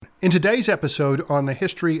In today's episode on the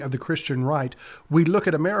history of the Christian right, we look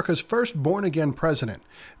at America's first born-again president.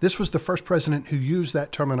 This was the first president who used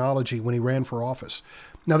that terminology when he ran for office.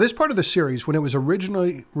 Now, this part of the series, when it was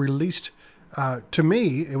originally released, to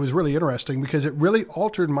me, it was really interesting because it really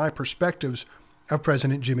altered my perspectives of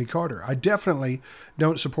President Jimmy Carter. I definitely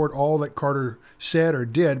don't support all that Carter said or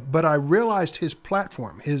did, but I realized his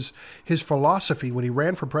platform, his philosophy when he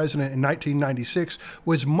ran for president in 1996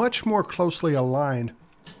 was much more closely aligned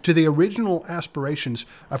to the original aspirations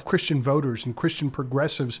of Christian voters and Christian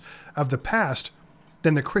progressives of the past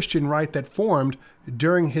than the Christian right that formed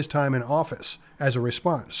during his time in office as a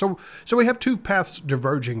response. So we have two paths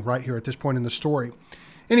diverging right here at this point in the story.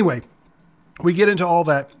 Anyway, we get into all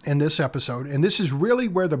that in this episode, and this is really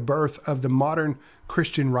where the birth of the modern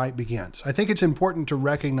Christian right begins. I think it's important to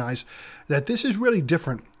recognize that this is really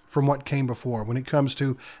different from what came before when it comes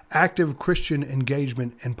to active Christian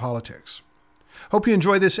engagement in politics. Hope you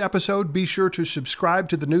enjoy this episode. Be sure to subscribe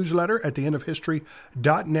to the newsletter at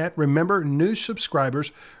theendofhistory.net. Remember, new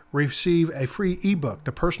subscribers receive a free ebook,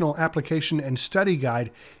 the Personal Application and Study Guide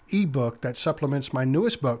ebook that supplements my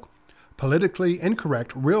newest book, Politically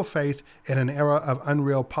Incorrect: Real Faith in an Era of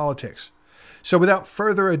Unreal Politics. So without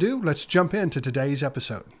further ado, let's jump into today's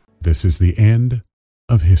episode. This is the end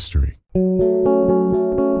of history. A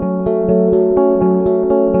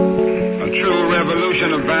true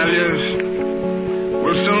revolution of values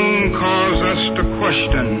will soon cause us to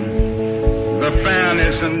question the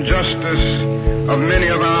fairness and justice of many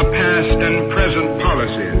of our past and present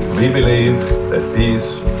policies. We believe that peace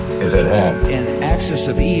is at hand. An axis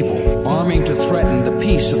of evil, arming to threaten the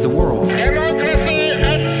peace of the world. Democracy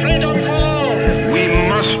and freedom for all. We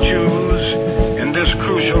must choose in this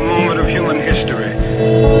crucial moment of human history.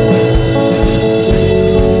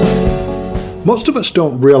 Most of us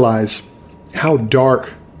don't realize how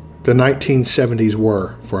dark the 1970s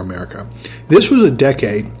were for America. This was a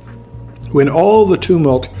decade when all the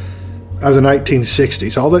tumult of the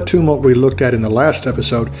 1960s, all that tumult we looked at in the last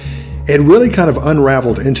episode, it really kind of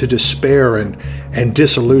unraveled into despair and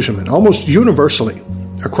disillusionment, almost universally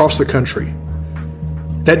across the country.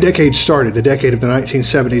 That decade started, the decade of the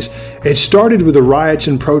 1970s, it started with the riots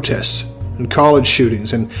and protests and college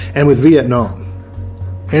shootings and with Vietnam.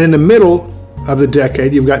 And in the middle of the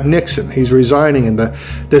decade, you've got Nixon. He's resigning and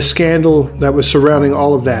the scandal that was surrounding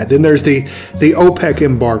all of that. Then there's the OPEC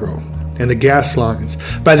embargo and the gas lines.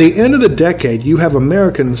 By the end of the decade, you have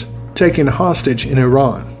Americans taken hostage in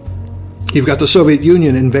Iran. You've got the Soviet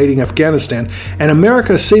Union invading Afghanistan, and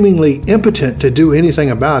America seemingly impotent to do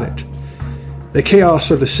anything about it. The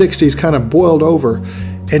chaos of the 60s kind of boiled over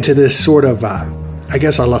into this sort of, a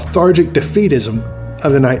lethargic defeatism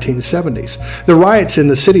of the 1970s. The riots in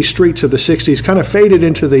the city streets of the 60s kind of faded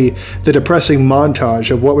into the depressing montage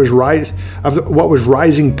of what was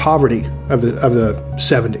rising poverty of the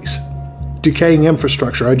 70s. Decaying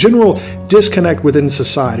infrastructure, a general disconnect within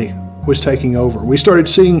society was taking over. We started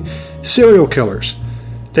seeing serial killers.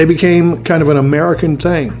 They became kind of an American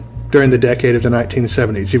thing during the decade of the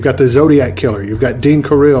 1970s. You've got the Zodiac Killer, you've got Dean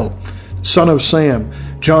Carril, Son of Sam,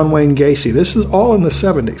 John Wayne Gacy. This is all in the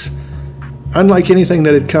 70s. Unlike anything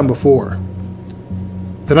that had come before.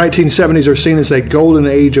 The 1970s are seen as a golden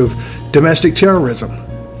age of domestic terrorism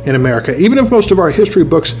in America. Even if most of our history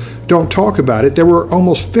books don't talk about it, there were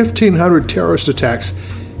almost 1,500 terrorist attacks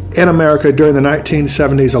in America during the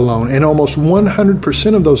 1970s alone, and almost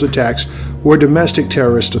 100% of those attacks were domestic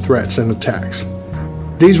terrorist threats and attacks.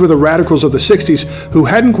 These were the radicals of the 60s who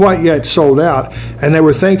hadn't quite yet sold out, and they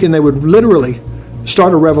were thinking they would literally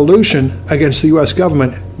start a revolution against the U.S.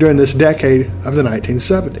 government during this decade of the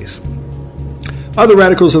 1970s. Other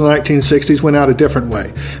radicals in the 1960s went out a different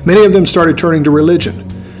way. Many of them started turning to religion.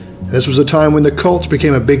 This was a time when the cults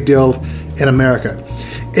became a big deal in America.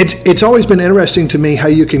 It's always been interesting to me how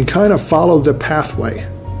you can kind of follow the pathway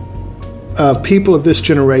of people of this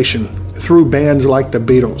generation through bands like the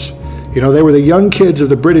Beatles. You know, they were the young kids of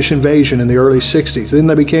the British invasion in the early 60s. Then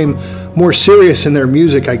they became more serious in their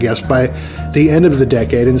music, I guess, by the end of the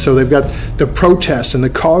decade. And so they've got the protests and the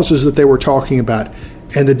causes that they were talking about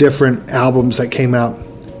and the different albums that came out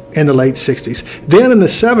in the late 60s. Then in the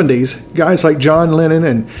 70s, guys like John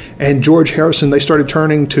Lennon and George Harrison, they started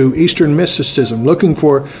turning to Eastern mysticism, looking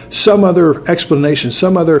for some other explanation,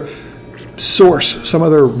 some other source, some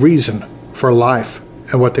other reason for life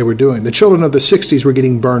and what they were doing. The children of the 60s were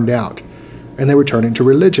getting burned out, and they were turning to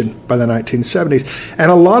religion by the 1970s.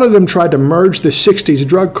 And a lot of them tried to merge the 60s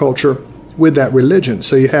drug culture with that religion.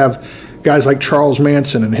 So you have guys like Charles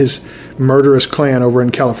Manson and his murderous clan over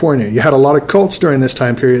in California. You had a lot of cults during this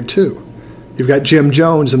time period too. You've got Jim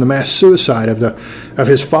Jones and the mass suicide of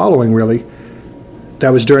his following, really. that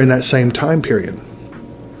was during that same time period.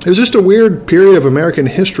 It was just a weird period of American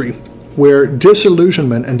history where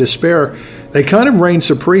disillusionment and despair, they kind of reigned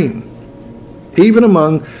supreme, even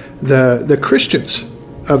among the Christians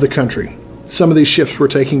of the country. Some of these shifts were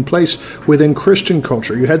taking place within Christian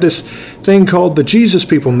culture. You had this thing called the Jesus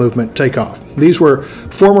People movement take off. These were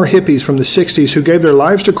former hippies from the 60s who gave their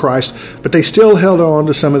lives to Christ, but they still held on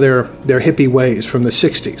to some of their hippie ways from the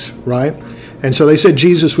 60s, right? And so they said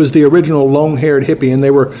Jesus was the original long-haired hippie, and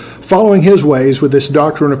they were following his ways with this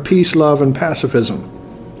doctrine of peace, love, and pacifism.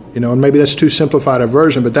 And maybe that's too simplified a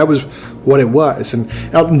version, but that was what it was. And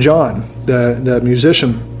Elton John, the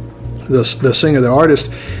musician, the singer, the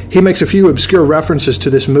artist, he makes a few obscure references to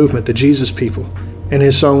this movement, the Jesus People, in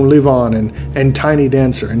his song Live On and Tiny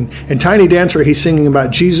Dancer. And Tiny Dancer, he's singing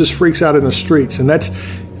about Jesus freaks out in the streets, and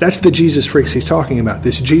that's the Jesus freaks he's talking about,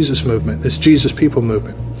 this Jesus movement, this Jesus People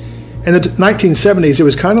movement. In the 1970s, it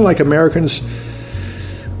was kind of like Americans,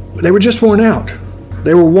 they were just worn out.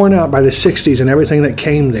 They were worn out by the 60s and everything that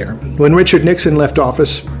came there. When Richard Nixon left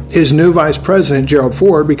office, his new vice president, Gerald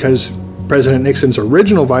Ford, because President Nixon's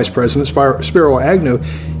original vice president, Spiro Agnew,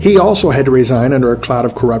 he also had to resign under a cloud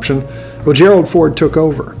of corruption. Well, Gerald Ford took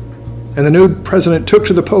over. And the new president took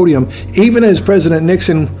to the podium, even as President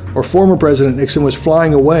Nixon, or former President Nixon, was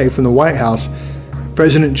flying away from the White House.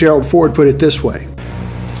 President Gerald Ford put it this way.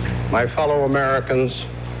 My fellow Americans,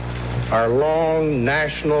 our long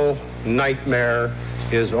national nightmare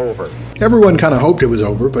is over. Everyone kind of hoped it was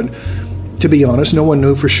over, but to be honest, no one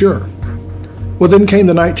knew for sure. Well, then came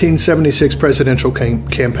the 1976 presidential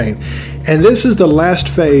campaign, and this is the last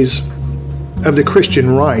phase of the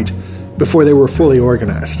Christian right before they were fully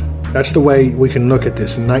organized. That's the way we can look at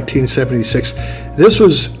this. In 1976,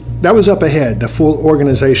 that was up ahead, the full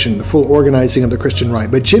organization, the full organizing of the Christian right.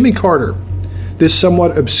 But Jimmy Carter, this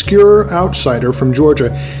somewhat obscure outsider from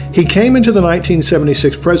Georgia, he came into the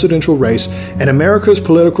 1976 presidential race and America's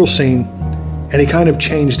political scene, and he kind of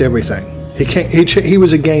changed everything. He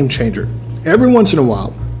was a game changer. Every once in a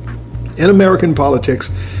while, in American politics,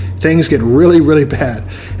 things get really, really bad.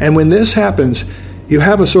 And when this happens, you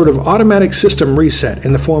have a sort of automatic system reset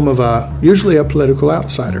in the form of usually a political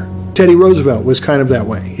outsider. Teddy Roosevelt was kind of that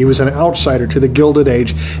way. He was an outsider to the Gilded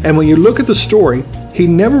Age. And when you look at the story, he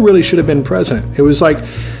never really should have been president. It was like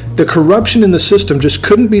the corruption in the system just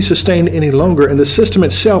couldn't be sustained any longer, and the system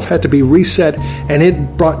itself had to be reset, and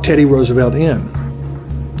it brought Teddy Roosevelt in.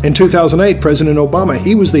 In 2008, President Obama,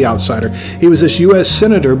 he was the outsider. He was this U.S.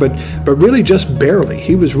 senator, but really just barely.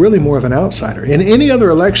 He was really more of an outsider. In any other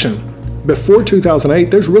election before 2008,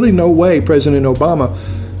 there's really no way President Obama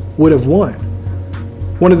would have won.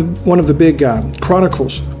 One of the big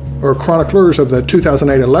chroniclers of the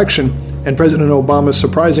 2008 election and President Obama's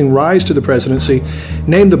surprising rise to the presidency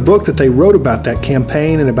named the book that they wrote about that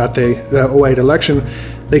campaign and about the 2008 election,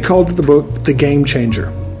 they called the book The Game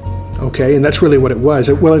Changer. Okay, and that's really what it was.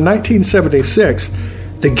 Well, in 1976,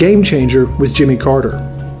 the game changer was Jimmy Carter.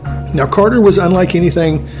 Now, Carter was unlike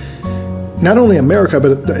anything not only America,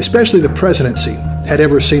 but especially the presidency had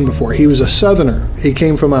ever seen before. He was a Southerner. He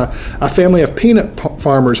came from a family of peanut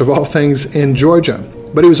farmers, of all things, in Georgia.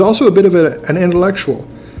 But he was also a bit of an intellectual.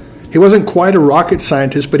 He wasn't quite a rocket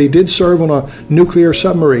scientist, but he did serve on a nuclear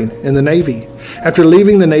submarine in the Navy. After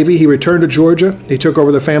leaving the Navy, he returned to Georgia. He took over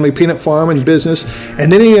the family peanut farm and business, and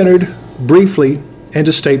then he entered briefly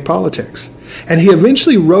into state politics. And he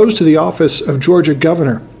eventually rose to the office of Georgia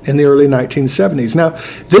governor in the early 1970s. Now,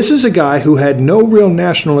 this is a guy who had no real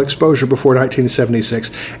national exposure before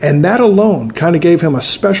 1976, and that alone kind of gave him a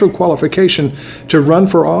special qualification to run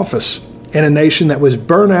for office in a nation that was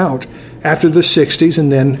burnt out after the 60s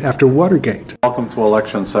and then after Watergate. Welcome to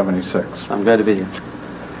Election 76. I'm glad to be here.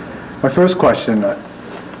 My first question,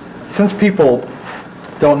 since people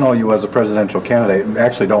don't know you as a presidential candidate and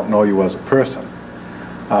actually don't know you as a person,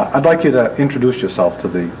 I'd like you to introduce yourself to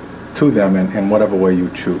them in whatever way you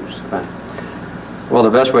choose. Right. Well,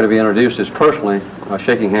 the best way to be introduced is personally,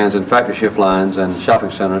 shaking hands in factory shift lines and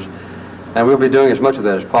shopping centers, and we'll be doing as much of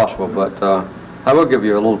that as possible, but I will give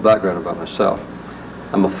you a little background about myself.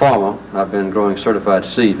 I'm a farmer. I've been growing certified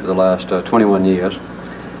seed for the last 21 years.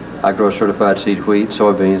 I grow certified seed wheat,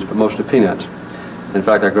 soybeans, but mostly peanuts. In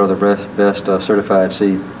fact, I grow the best certified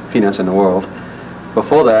seed peanuts in the world.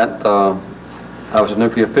 Before that, I was a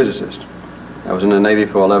nuclear physicist. I was in the Navy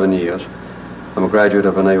for 11 years. I'm a graduate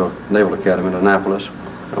of a Naval Academy in Annapolis.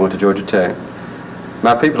 I went to Georgia Tech.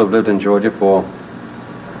 My people have lived in Georgia for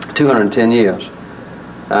 210 years.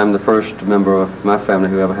 I'm the first member of my family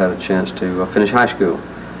who ever had a chance to finish high school.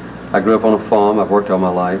 I grew up on a farm. I've worked all my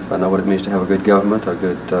life. I know what it means to have a good government, a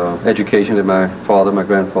good education that my father, my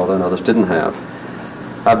grandfather, and others didn't have.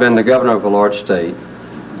 I've been the governor of a large state,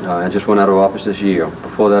 I just went out of office this year.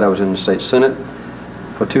 Before that, I was in the state senate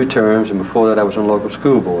for 2 terms, and before that, I was on the local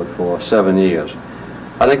school board for 7 years.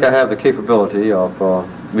 I think I have the capability of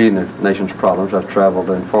meeting the nation's problems. I've traveled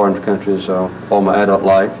in foreign countries all my adult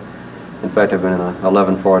life. In fact, I've been in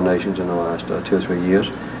 11 foreign nations in the last 2 or 3 years.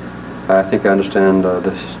 I think I understand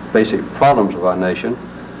the basic problems of our nation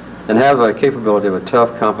and have a capability of a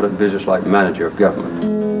tough, competent, business-like manager of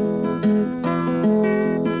government.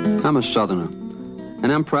 I'm a Southerner,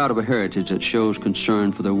 and I'm proud of a heritage that shows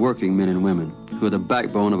concern for the working men and women who are the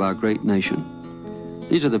backbone of our great nation.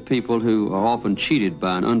 These are the people who are often cheated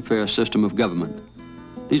by an unfair system of government.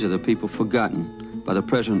 These are the people forgotten by the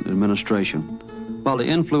present administration, while the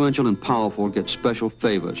influential and powerful get special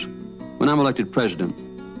favors. When I'm elected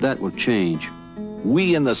president, that will change.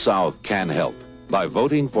 We in the South can help by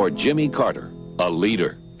voting for Jimmy Carter, a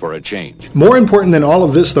leader for a change. More important than all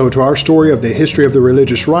of this, though, to our story of the history of the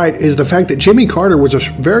religious right is the fact that Jimmy Carter was a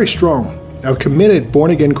very strong, a committed,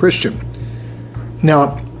 born-again Christian.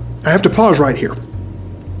 Now, I have to pause right here,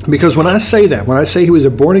 because when I say that, when I say he was a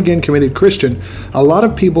born-again, committed Christian, a lot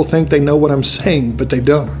of people think they know what I'm saying, but they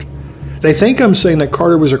don't. They think I'm saying that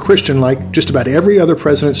Carter was a Christian like just about every other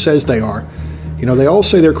president says they are. You know, they all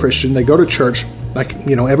say they're Christian, they go to church, like,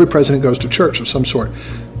 you know, every president goes to church of some sort.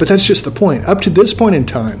 But that's just the point. Up to this point in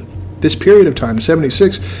time, this period of time,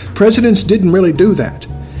 76, presidents didn't really do that.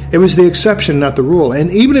 It was the exception, not the rule.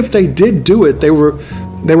 And even if they did do it, they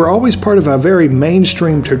were always part of a very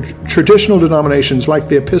mainstream traditional denominations like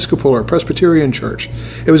the Episcopal or Presbyterian Church.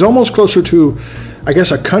 It was almost closer to, I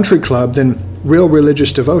guess, a country club than real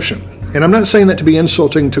religious devotion. And I'm not saying that to be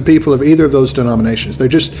insulting to people of either of those denominations. They're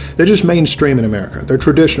just mainstream in America. They're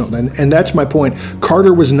traditional. And that's my point.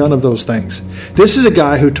 Carter was none of those things. This is a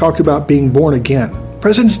guy who talked about being born again.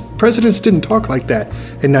 Presidents didn't talk like that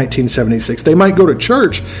in 1976. They might go to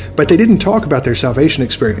church, but they didn't talk about their salvation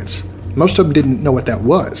experience. Most of them didn't know what that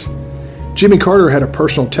was. Jimmy Carter had a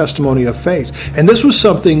personal testimony of faith. And this was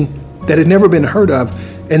something that had never been heard of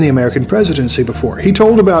in the American presidency before. He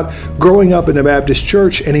told about growing up in a Baptist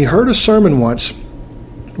church, and he heard a sermon once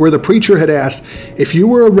where the preacher had asked, if you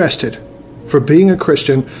were arrested for being a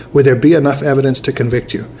Christian, would there be enough evidence to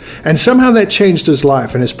convict you? And somehow that changed his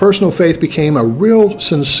life, and his personal faith became a real,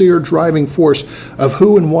 sincere driving force of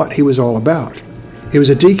who and what he was all about. He was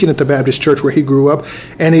a deacon at the Baptist church where he grew up,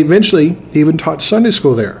 and eventually he even taught Sunday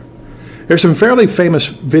school there. There's some fairly famous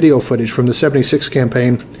video footage from the 76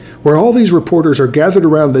 campaign where all these reporters are gathered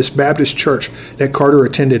around this Baptist church that Carter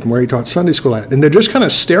attended and where he taught Sunday school at. And they're just kind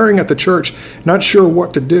of staring at the church, not sure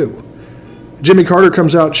what to do. Jimmy Carter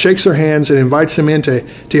comes out, shakes their hands, and invites them in to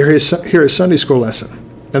hear his Sunday school lesson.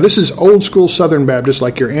 Now, this is old school Southern Baptist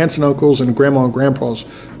like your aunts and uncles and grandma and grandpas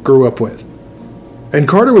grew up with. And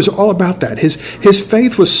Carter was all about that. His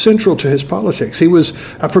faith was central to his politics. He was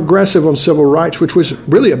a progressive on civil rights, which was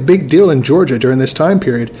really a big deal in Georgia during this time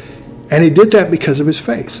period. And he did that because of his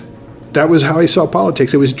faith. That was how he saw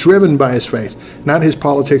politics. It was driven by his faith, not his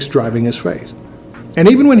politics driving his faith. And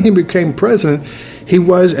even when he became president, he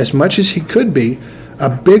was, as much as he could be, a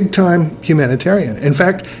big-time humanitarian. In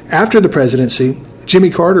fact, after the presidency, Jimmy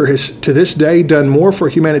Carter has, to this day, done more for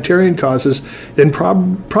humanitarian causes than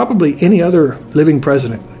probably any other living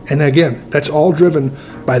president. And again, that's all driven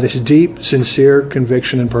by this deep, sincere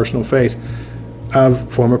conviction and personal faith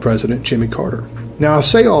of former President Jimmy Carter. Now, I'll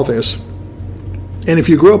say all this, and if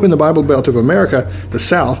you grew up in the Bible Belt of America, the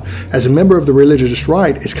South, as a member of the religious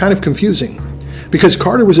right, it's kind of confusing. Because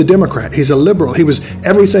Carter was a Democrat. He's a liberal. He was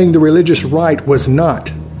everything the religious right was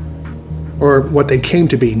not, or what they came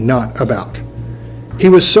to be not about. He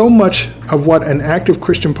was so much of what an active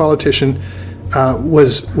Christian politician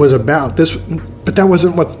was about. But that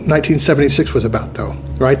wasn't what 1976 was about, though,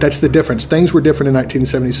 right? That's the difference. Things were different in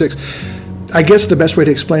 1976. I guess the best way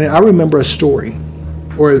to explain it, I remember a story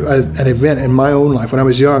or an event in my own life when I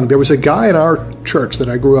was young. There was a guy in our church that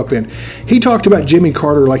I grew up in. He talked about Jimmy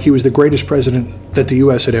Carter like he was the greatest president that the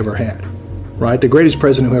U.S. had ever had, right? The greatest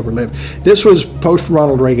president who ever lived. This was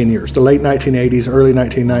post-Ronald Reagan years, the late 1980s, early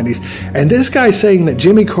 1990s. And this guy saying that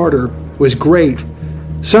Jimmy Carter was great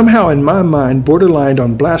somehow, in my mind, borderlined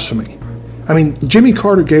on blasphemy. I mean, Jimmy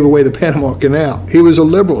Carter gave away the Panama Canal. He was a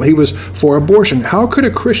liberal. He was for abortion. How could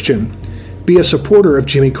a Christian be a supporter of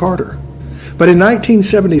Jimmy Carter? But in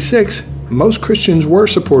 1976, most Christians were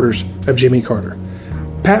supporters of Jimmy Carter.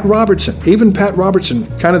 Pat Robertson,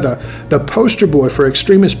 kind of the poster boy for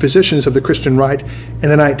extremist positions of the Christian right in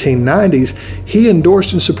the 1990s, he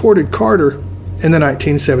endorsed and supported Carter in the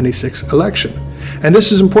 1976 election. And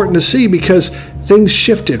this is important to see because things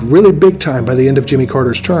shifted really big time by the end of Jimmy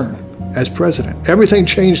Carter's term as president. Everything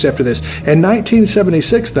changed after this. In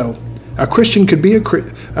 1976, though, A Christian could be a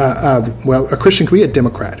Christian could be a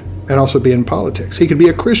Democrat and also be in politics. He could be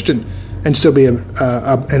a Christian and still be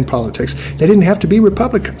in politics. They didn't have to be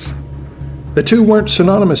Republicans. The two weren't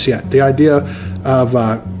synonymous yet. The idea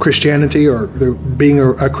of Christianity or being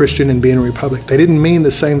a Christian and being a Republican, they didn't mean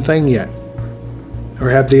the same thing yet, or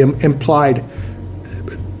have the implied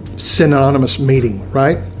synonymous meaning,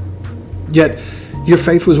 right? Yet your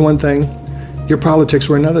faith was one thing, your politics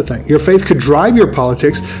were another thing. Your faith could drive your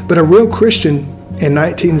politics, but a real Christian in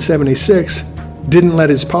 1976 didn't let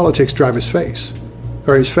his politics drive his faith.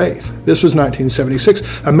 This was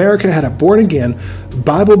 1976. America had a born-again,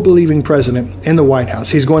 Bible-believing president in the White House.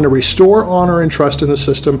 He's going to restore honor and trust in the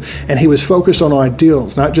system, and he was focused on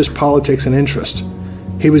ideals, not just politics and interest.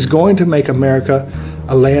 He was going to make America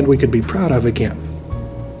a land we could be proud of again.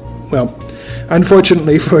 Well,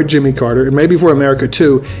 unfortunately for Jimmy Carter, and maybe for America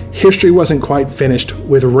too, history wasn't quite finished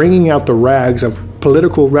with wringing out the rags of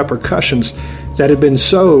political repercussions that had been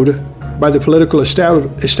sowed by the political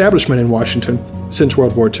establishment in Washington since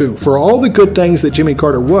World War II. For all the good things that Jimmy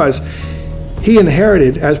Carter was, he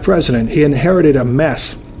inherited, as president, he inherited a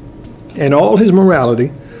mess. And all his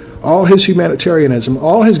morality, all his humanitarianism,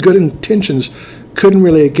 all his good intentions couldn't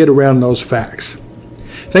really get around those facts.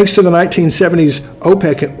 Thanks to the 1970s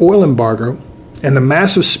OPEC oil embargo and the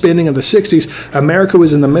massive spending of the 60s, America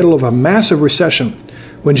was in the middle of a massive recession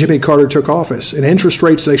when Jimmy Carter took office, and interest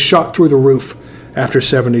rates, they shot through the roof after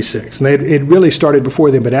 76. And it really started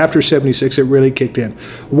before then, but after 76, it really kicked in.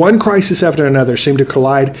 One crisis after another seemed to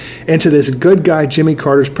collide into this good guy Jimmy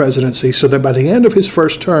Carter's presidency, so that by the end of his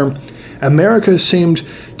first term, America seemed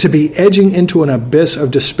to be edging into an abyss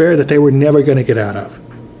of despair that they were never going to get out of.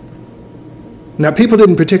 Now, people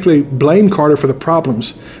didn't particularly blame Carter for the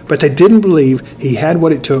problems, but they didn't believe he had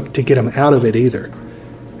what it took to get him out of it either.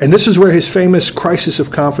 And this is where his famous Crisis of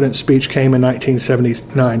Confidence speech came in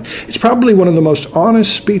 1979. It's probably one of the most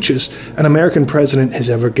honest speeches an American president has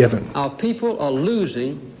ever given. Our people are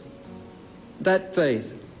losing that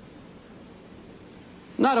faith,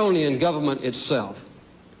 not only in government itself,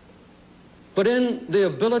 but in the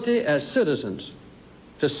ability as citizens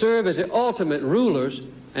to serve as the ultimate rulers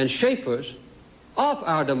and shapers of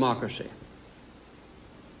our democracy.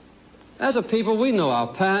 As a people, we know our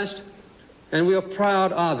past, and we are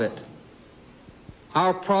proud of it.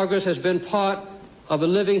 Our progress has been part of the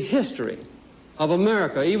living history of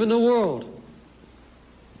America, even the world.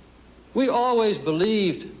 We always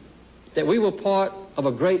believed that we were part of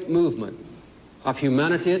a great movement of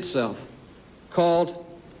humanity itself called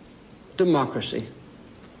democracy,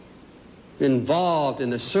 involved in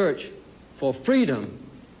the search for freedom.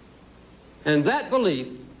 And that belief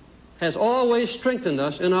has always strengthened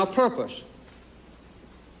us in our purpose.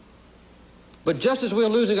 But just as we are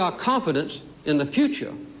losing our confidence in the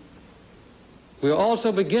future, we are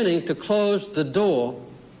also beginning to close the door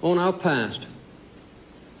on our past.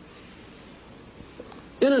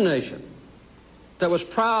 In a nation that was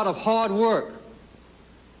proud of hard work,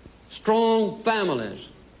 strong families,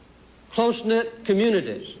 close-knit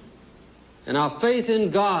communities, and our faith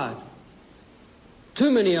in God,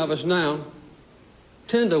 too many of us now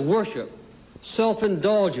tend to worship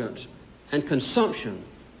self-indulgence and consumption.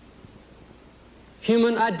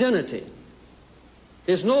 Human identity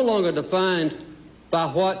is no longer defined by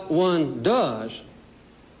what one does,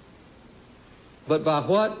 but by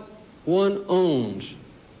what one owns.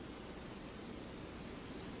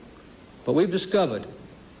 But we've discovered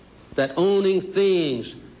that owning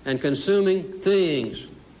things and consuming things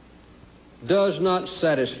does not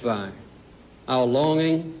satisfy our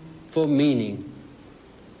longing for meaning.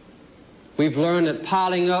 We've learned that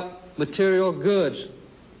piling up material goods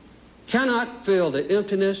cannot fill the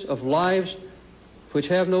emptiness of lives which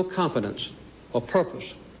have no confidence or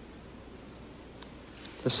purpose.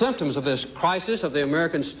 The symptoms of this crisis of the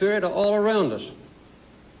American spirit are all around us.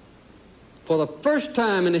 For the first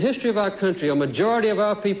time in the history of our country, a majority of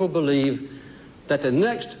our people believe that the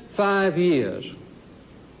next 5 years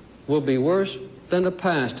will be worse than the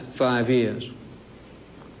past 5 years.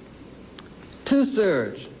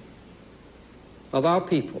 2/3 of our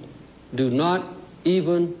people do not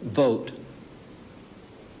even vote.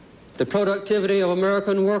 The productivity of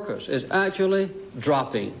American workers is actually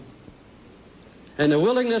dropping. And the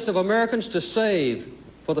willingness of Americans to save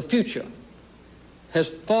for the future has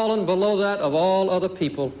fallen below that of all other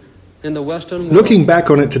people in the Western world. Looking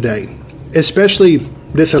back on it today, especially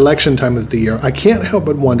this election time of the year, I can't help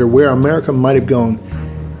but wonder where America might have gone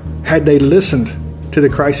had they listened to the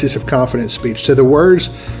Crisis of Confidence speech, to the words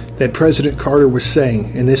that President Carter was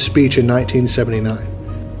saying in this speech in 1979.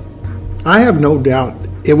 I have no doubt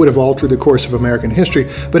it would have altered the course of American history,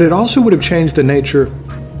 but it also would have changed the nature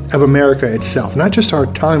of America itself, not just our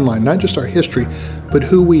timeline, not just our history, but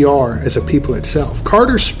who we are as a people itself.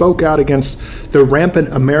 Carter spoke out against the rampant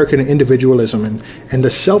American individualism and the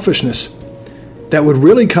selfishness that would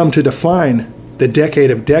really come to define the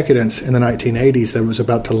decade of decadence in the 1980s that was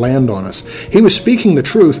about to land on us. He was speaking the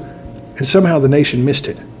truth, and somehow the nation missed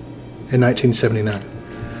it in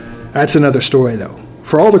 1979. That's another story, though.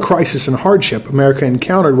 For all the crisis and hardship America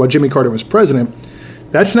encountered while Jimmy Carter was president,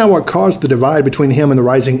 that's not what caused the divide between him and the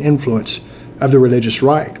rising influence of the religious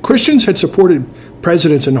right. Christians had supported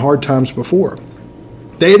presidents in hard times before.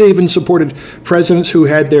 They had even supported presidents who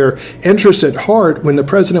had their interests at heart when the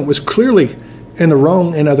president was clearly in the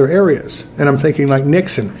wrong in other areas. And I'm thinking like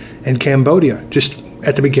Nixon and Cambodia, just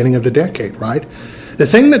at the beginning of the decade, right? The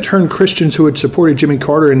thing that turned Christians who had supported Jimmy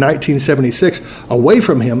Carter in 1976 away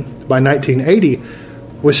from him by 1980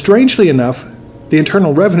 was, strangely enough, the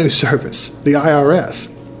Internal Revenue Service, the IRS.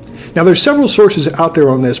 Now, there's several sources out there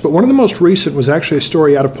on this, but one of the most recent was actually a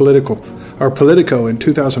story out of Politico in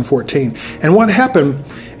 2014. And what happened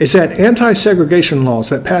is that anti-segregation laws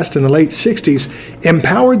that passed in the late 60s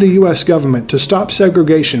empowered the U.S. government to stop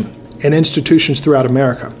segregation in institutions throughout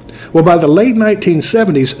America. Well, by the late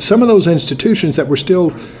 1970s, some of those institutions that were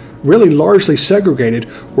still really largely segregated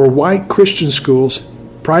were white Christian schools,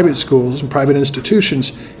 and private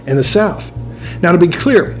institutions in the South. Now, to be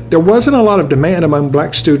clear, there wasn't a lot of demand among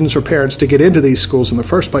black students or parents to get into these schools in the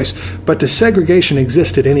first place, but the segregation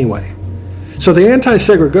existed anyway. So the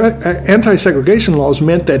anti-segregation laws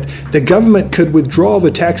meant that the government could withdraw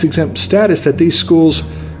the tax-exempt status that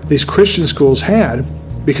these Christian schools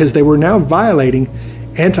had, because they were now violating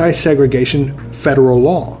anti-segregation federal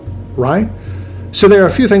law, right? So there are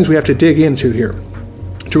a few things we have to dig into here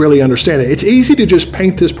to really understand it. It's easy to just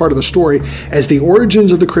paint this part of the story as the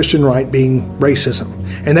origins of the Christian right being racism.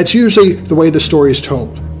 And that's usually the way the story is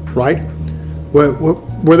told, right?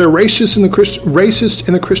 Were there racists in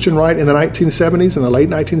the Christian right in the 1970s, in the late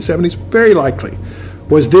 1970s? Very likely.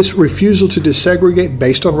 Was this refusal to desegregate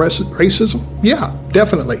based on racism? Yeah,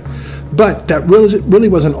 definitely. But that really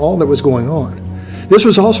wasn't all that was going on. This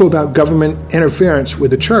was also about government interference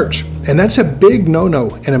with the church, and that's a big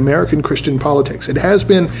no-no in American Christian politics. It has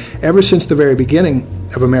been ever since the very beginning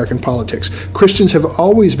of American politics. Christians have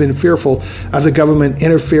always been fearful of the government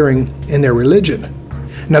interfering in their religion.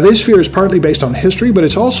 Now, this fear is partly based on history, but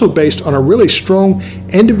it's also based on a really strong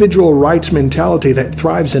individual rights mentality that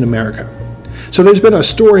thrives in America. So there's been a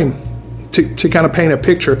story, to kind of paint a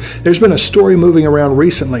picture, there's been a story moving around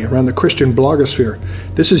recently around the Christian blogosphere.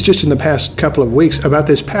 This is just in the past couple of weeks about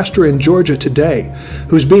this pastor in Georgia today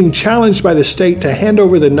who's being challenged by the state to hand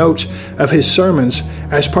over the notes of his sermons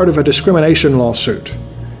as part of a discrimination lawsuit.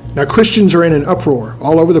 Now, Christians are in an uproar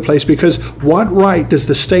all over the place because what right does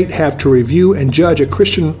the state have to review and judge a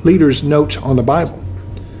Christian leader's notes on the Bible?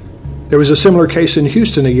 There was a similar case in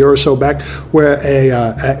Houston a year or so back where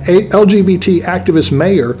a LGBT activist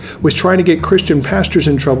mayor was trying to get Christian pastors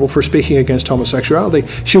in trouble for speaking against homosexuality.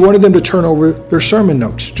 She wanted them to turn over their sermon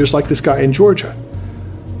notes, just like this guy in Georgia.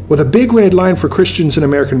 Well, the big red line for Christians in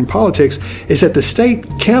American politics is that the state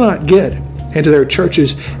cannot get into their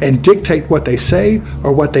churches and dictate what they say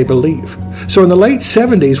or what they believe. So in the late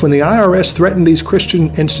 70s, when the IRS threatened these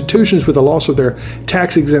Christian institutions with the loss of their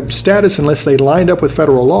tax-exempt status unless they lined up with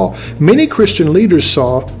federal law, many Christian leaders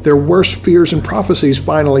saw their worst fears and prophecies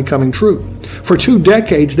finally coming true. For 2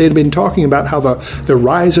 decades, they had been talking about how the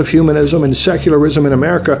rise of humanism and secularism in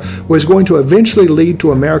America was going to eventually lead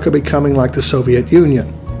to America becoming like the Soviet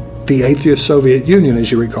Union. The atheist Soviet Union,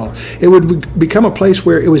 as you recall. It would become a place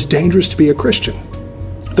where it was dangerous to be a Christian.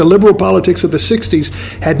 The liberal politics of the 60s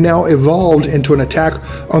had now evolved into an attack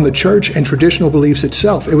on the church and traditional beliefs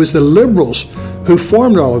itself. It was the liberals who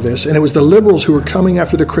formed all of this, and it was the liberals who were coming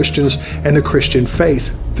after the Christians and the Christian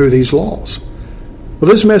faith through these laws.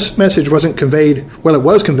 Well, this message wasn't conveyed, well, it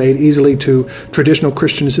was conveyed easily to traditional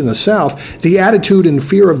Christians in the South. The attitude and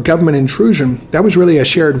fear of government intrusion, that was really a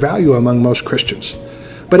shared value among most Christians.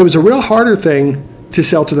 But it was a real harder thing to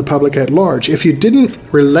sell to the public at large. If you didn't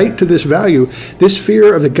relate to this value, this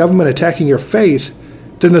fear of the government attacking your faith,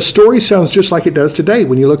 then the story sounds just like it does today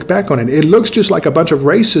when you look back on it. It looks just like a bunch of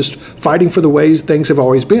racists fighting for the ways things have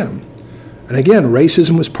always been. And again,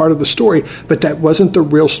 racism was part of the story, but that wasn't the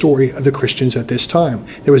real story of the Christians at this time.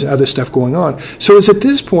 There was other stuff going on. So it's at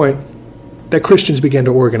this point that Christians began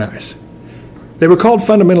to organize. They were called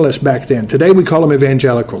fundamentalists back then. Today we call them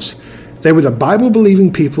evangelicals. They were the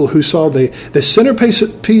Bible-believing people who saw the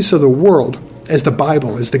centerpiece of the world as the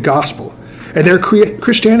Bible, as the gospel. And their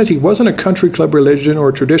Christianity wasn't a country club religion or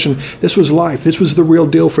a tradition. This was life. This was the real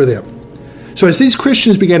deal for them. So as these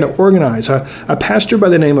Christians began to organize, a pastor by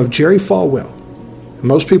the name of Jerry Falwell,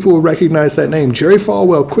 Most people will recognize that name. Jerry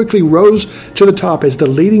Falwell quickly rose to the top as the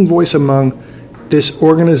leading voice among this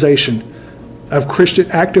organization of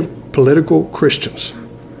active political Christians.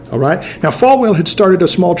 All right? Now, Falwell had started a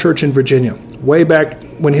small church in Virginia way back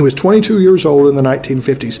when he was 22 years old in the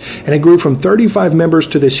 1950s, and it grew from 35 members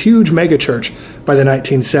to this huge megachurch by the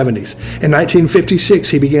 1970s. In 1956,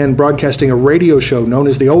 he began broadcasting a radio show known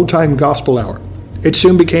as the Old Time Gospel Hour. It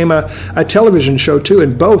soon became a television show, too,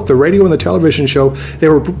 and both the radio and the television show, they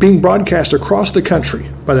were being broadcast across the country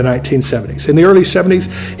by the 1970s. In the early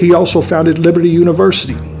 70s, he also founded Liberty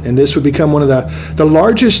University, and this would become one of the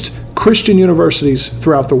largest Christian universities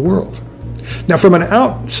throughout the world. Now, from an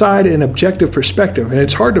outside and objective perspective, and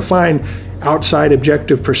it's hard to find outside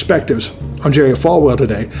objective perspectives on Jerry Falwell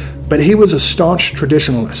today, but he was a staunch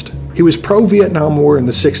traditionalist. He was pro-Vietnam War in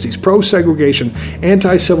the 60s, pro-segregation,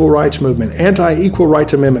 anti-civil rights movement, anti-equal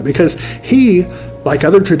rights amendment, because he, like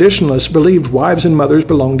other traditionalists, believed wives and mothers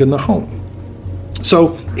belonged in the home.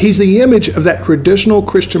 So he's the image of that traditional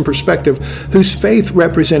Christian perspective whose faith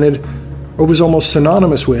represented, or was almost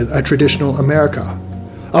synonymous with, a traditional America.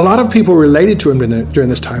 A lot of people related to him during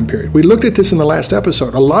this time period. We looked at this in the last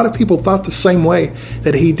episode. A lot of people thought the same way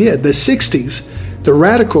that he did. The 60s, the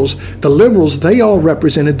radicals, the liberals, they all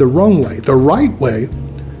represented the wrong way. The right way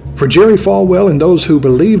for Jerry Falwell and those who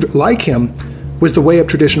believed like him was the way of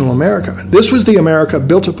traditional America. This was the America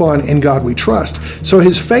built upon In God We Trust. So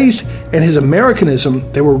his faith and his Americanism,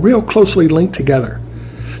 they were real closely linked together.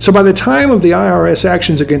 So by the time of the IRS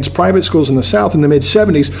actions against private schools in the South in the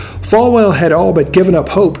mid-70s, Falwell had all but given up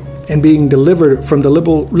hope in being delivered from the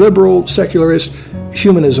liberal secularist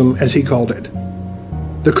humanism, as he called it.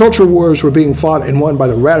 The culture wars were being fought and won by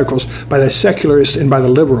the radicals, by the secularists, and by the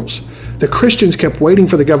liberals. The Christians kept waiting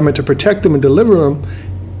for the government to protect them and deliver them,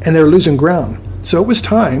 and they were losing ground. So it was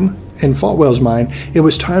time, in Falwell's mind, it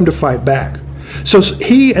was time to fight back. So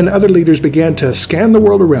he and other leaders began to scan the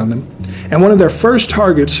world around them, and one of their first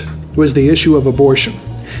targets was the issue of abortion.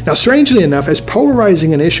 Now, strangely enough, as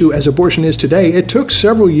polarizing an issue as abortion is today, it took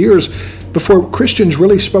several years before Christians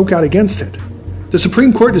really spoke out against it. The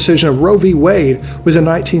Supreme Court decision of Roe v. Wade was in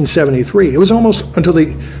 1973. It wasn't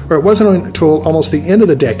until almost the end of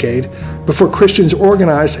the decade before Christians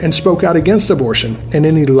organized and spoke out against abortion in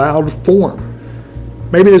any loud form.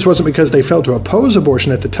 Maybe this wasn't because they felt to oppose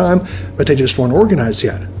abortion at the time, but they just weren't organized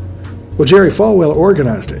yet. Well, Jerry Falwell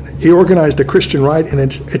organized it. He organized the Christian right in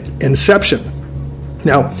its inception.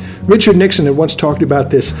 Now, Richard Nixon had once talked about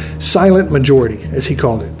this silent majority, as he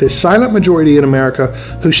called it, this silent majority in America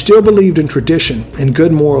who still believed in tradition and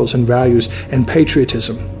good morals and values and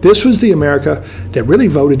patriotism. This was the America that really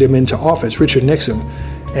voted him into office, Richard Nixon.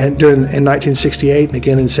 And in 1968 and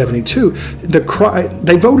again in 72,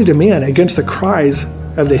 they voted him in against the cries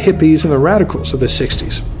of the hippies and the radicals of the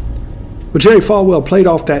 60s. But Jerry Falwell played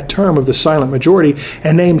off that term of the silent majority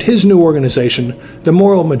and named his new organization the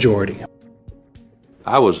Moral Majority.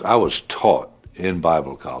 I was taught in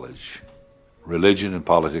Bible college, religion and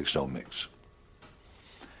politics don't mix,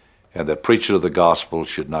 and that preachers of the gospel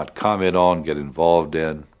should not comment on, get involved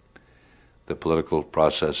in the political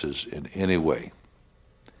processes in any way.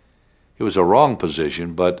 It was a wrong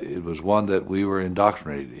position, but it was one that we were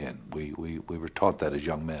indoctrinated in. We were taught that as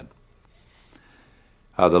young men.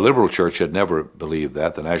 The liberal church had never believed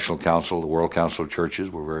that. The National Council, the World Council of Churches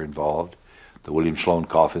were very involved. The William Sloane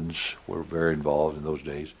Coffins were very involved in those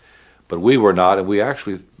days. But we were not, and we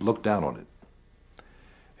actually looked down on it.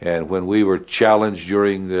 And when we were challenged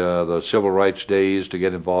during the civil rights days to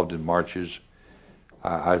get involved in marches,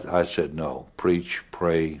 I said no. Preach,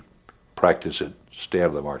 pray, practice it, stay out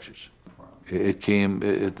of the marches.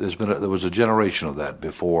 There was a generation of that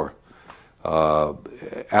before.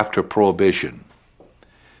 After Prohibition,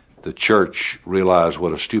 the church realized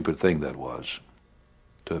what a stupid thing that was,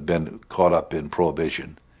 to have been caught up in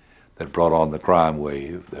Prohibition that brought on the crime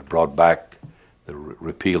wave, that brought back the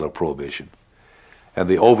repeal of Prohibition. And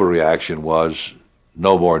the overreaction was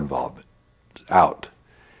no more involvement, out.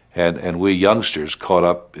 And we youngsters caught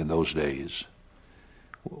up in those days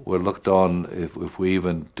were looked on, if we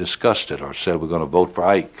even discussed it or said we're going to vote for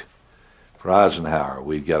Ike, for Eisenhower,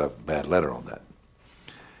 we'd get a bad letter on that.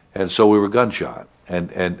 And so we were gun-shy.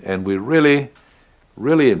 And we really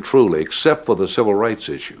and truly, except for the civil rights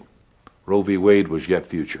issue, Roe v. Wade was yet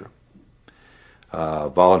future.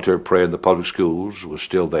 Voluntary prayer in the public schools was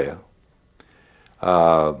still there.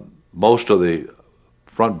 Most of the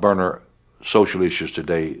front burner social issues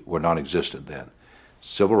today were non-existent then,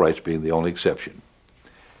 civil rights being the only exception.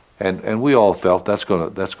 And we all felt that's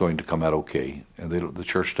going to come out okay, and the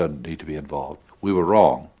church doesn't need to be involved. We were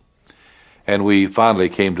wrong. And we finally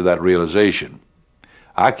came to that realization.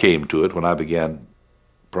 I came to it when I began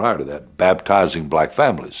prior to that, baptizing black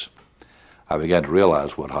families, I began to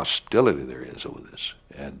realize what hostility there is over this,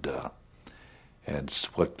 and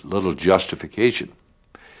what little justification.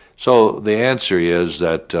 So the answer is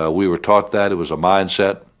that we were taught that it was a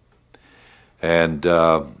mindset, and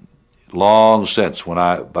long since,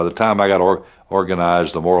 by the time I got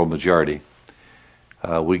organized, the moral majority,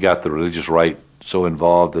 we got the religious right so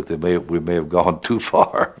involved that we may have gone too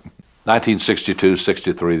far. 1962,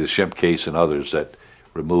 63, the Shemp case and others that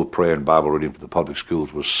removed prayer and Bible reading from the public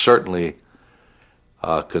schools was certainly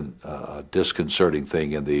a disconcerting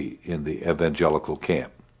thing in the evangelical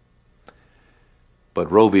camp.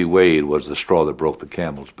 But Roe v. Wade was the straw that broke the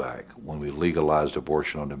camel's back. When we legalized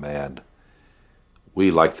abortion on demand, we,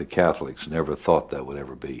 like the Catholics, never thought that would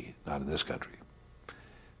ever be, not in this country,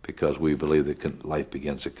 because we believe that life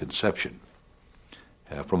begins at conception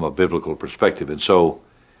from a biblical perspective.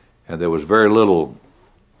 And there was very little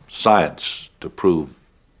science to prove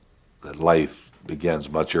that life begins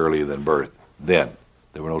much earlier than birth then.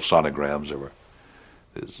 There were no sonograms.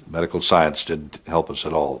 Medical science didn't help us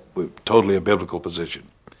at all. Totally a biblical position.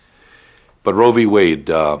 But Roe v. Wade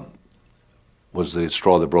was the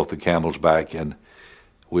straw that broke the camel's back, and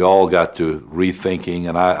we all got to rethinking,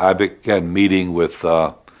 and I began meeting with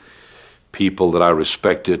people that I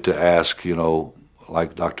respected to ask,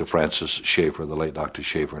 like Dr. Francis Schaeffer, the late Dr.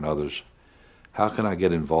 Schaeffer, and others, how can I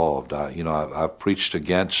get involved? I've preached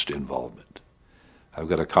against involvement. I've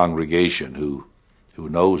got a congregation who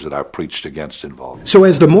knows that I preached against involvement. So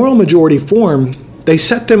as the moral majority formed, they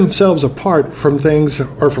set themselves apart from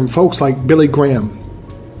folks like Billy Graham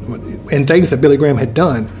and things that Billy Graham had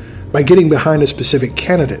done by getting behind a specific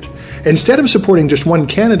candidate. Instead of supporting just one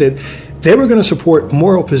candidate, they were going to support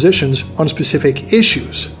moral positions on specific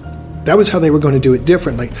issues. That was how they were going to do it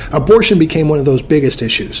differently. Abortion became one of those biggest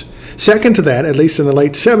issues. Second to that, at least in the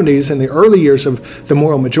late 70s and the early years of the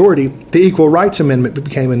moral majority, the Equal Rights Amendment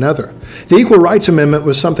became another. The Equal Rights Amendment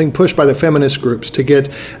was something pushed by the feminist groups to get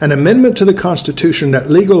an amendment to the Constitution that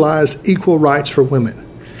legalized equal rights for women.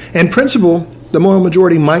 In principle, the moral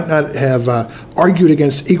majority might not have argued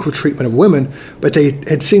against equal treatment of women, but they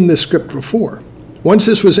had seen this script before. Once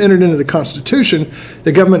this was entered into the Constitution,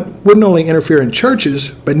 the government wouldn't only interfere in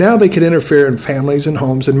churches, but now they could interfere in families and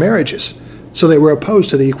homes and marriages. So they were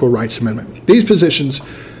opposed to the Equal Rights Amendment. These positions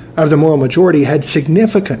of the moral majority had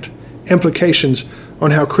significant implications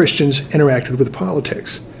on how Christians interacted with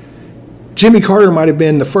politics. Jimmy Carter might have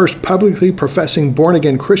been the first publicly professing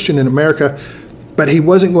born-again Christian in America, but he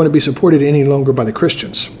wasn't going to be supported any longer by the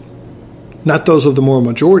Christians, not those of the moral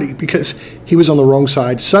majority, because he was on the wrong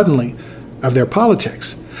side suddenly of their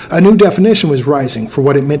politics. A new definition was rising for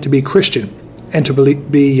what it meant to be Christian and to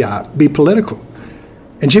be political.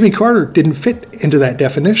 And Jimmy Carter didn't fit into that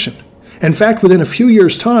definition. In fact, within a few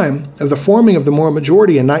years' time of the forming of the moral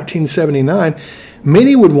majority in 1979,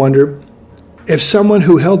 many would wonder if someone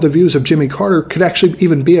who held the views of Jimmy Carter could actually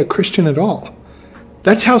even be a Christian at all.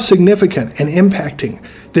 That's how significant and impacting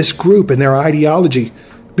this group and their ideology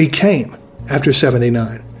became after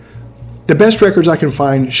 79. The best records I can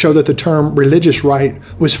find show that the term religious right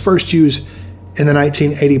was first used in the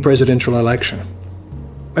 1980 presidential election.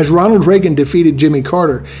 As Ronald Reagan defeated Jimmy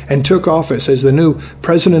Carter and took office as the new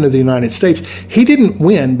president of the United States, he didn't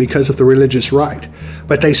win because of the religious right,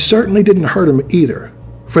 but they certainly didn't hurt him either.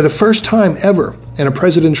 For the first time ever in a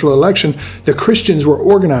presidential election, the Christians were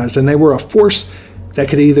organized, and they were a force that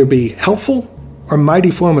could either be helpful or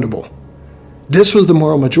mighty formidable. This was the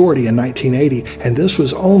moral majority in 1980, and this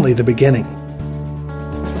was only the beginning.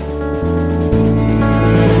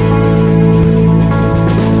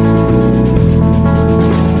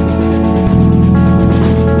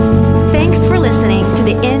 Thanks for listening to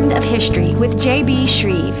The End of History with J.B.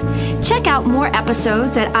 Shreve. Check out more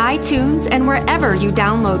episodes at iTunes and wherever you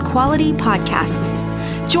download quality podcasts.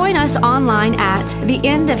 Join us online at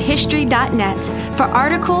theendofhistory.net for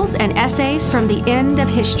articles and essays from the end of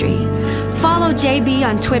history. Follow JB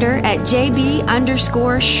on Twitter at JB_Shreve.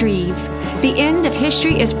 The End of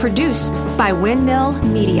History is produced by Windmill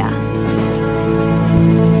Media.